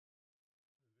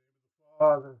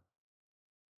Father,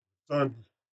 Son,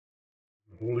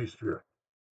 and Holy Spirit,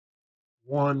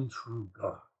 one true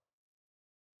God.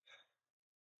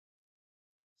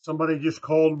 Somebody just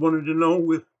called, wanted to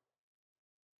know if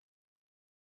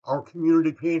our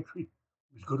community pantry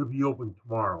is going to be open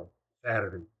tomorrow,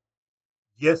 Saturday.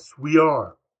 Yes, we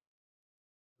are.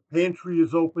 The pantry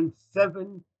is open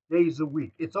 7 days a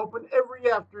week. It's open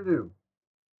every afternoon.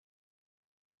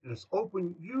 And it's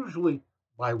open usually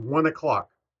by 1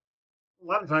 o'clock, a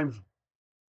lot of times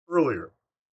earlier.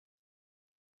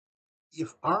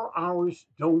 If our hours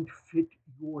don't fit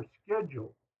your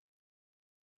schedule,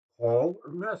 call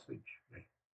or message me.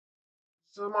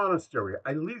 It's a monastery.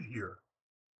 I live here,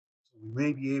 so we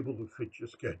may be able to fit your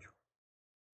schedule.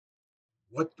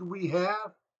 What do we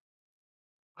have?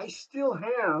 I still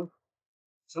have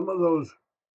some of those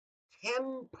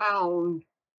 10-pound,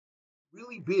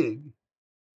 really big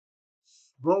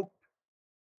smoked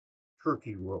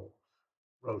turkey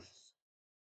roasts,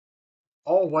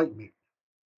 all white meat.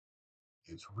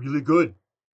 It's really good.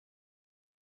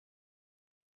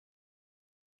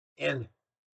 And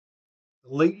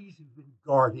the ladies have been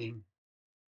guarding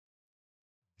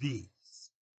these.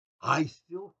 I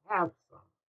still have some.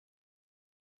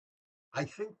 I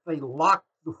think they lock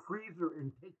the freezer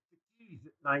and take the keys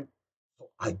at night, so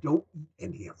I don't eat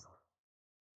any of them.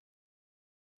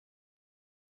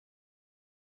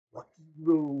 Rocky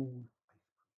Road.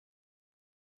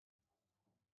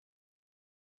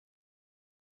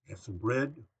 Have some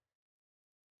bread.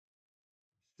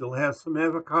 Still have some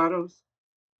avocados.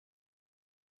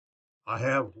 I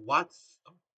have lots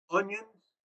of onions.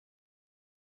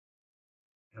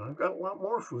 And I've got a lot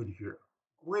more food here.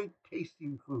 Great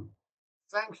tasting food.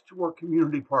 Thanks to our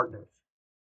community partners.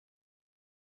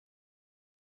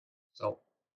 So,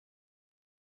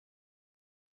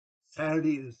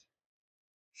 Saturday is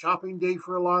shopping day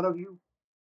for a lot of you.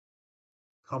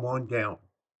 Come on down.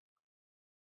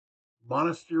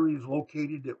 Monastery is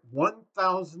located at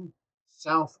 1000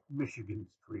 South Michigan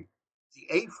Street. The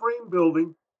A-frame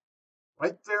building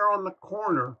right there on the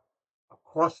corner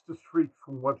across the street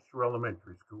from Webster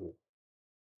Elementary School.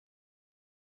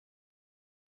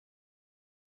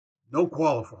 No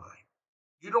qualifying.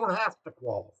 You don't have to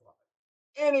qualify.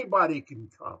 Anybody can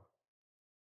come.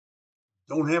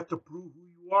 Don't have to prove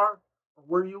who you are or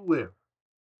where you live.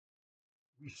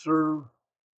 We serve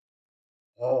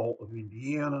all of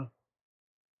Indiana,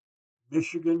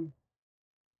 Michigan.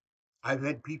 I've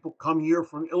had people come here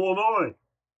from Illinois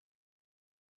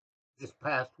this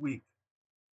past week.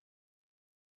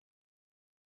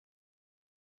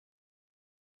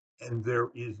 And there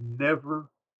is never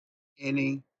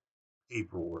any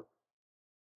paperwork.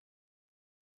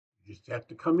 You just have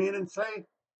to come in and say,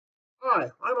 "Hi,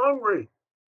 I'm hungry."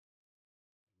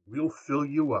 We'll fill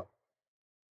you up.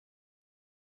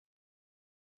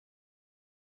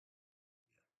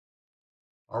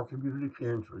 Our community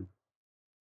pantry,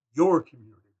 your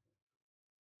community,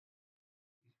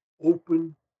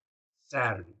 open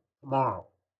Saturday, tomorrow,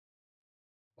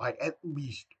 by at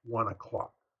least 1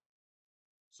 o'clock.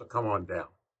 So come on down.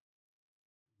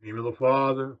 In the name of the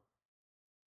Father,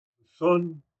 the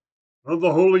Son, and of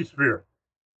the Holy Spirit,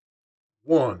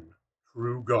 one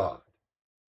true God.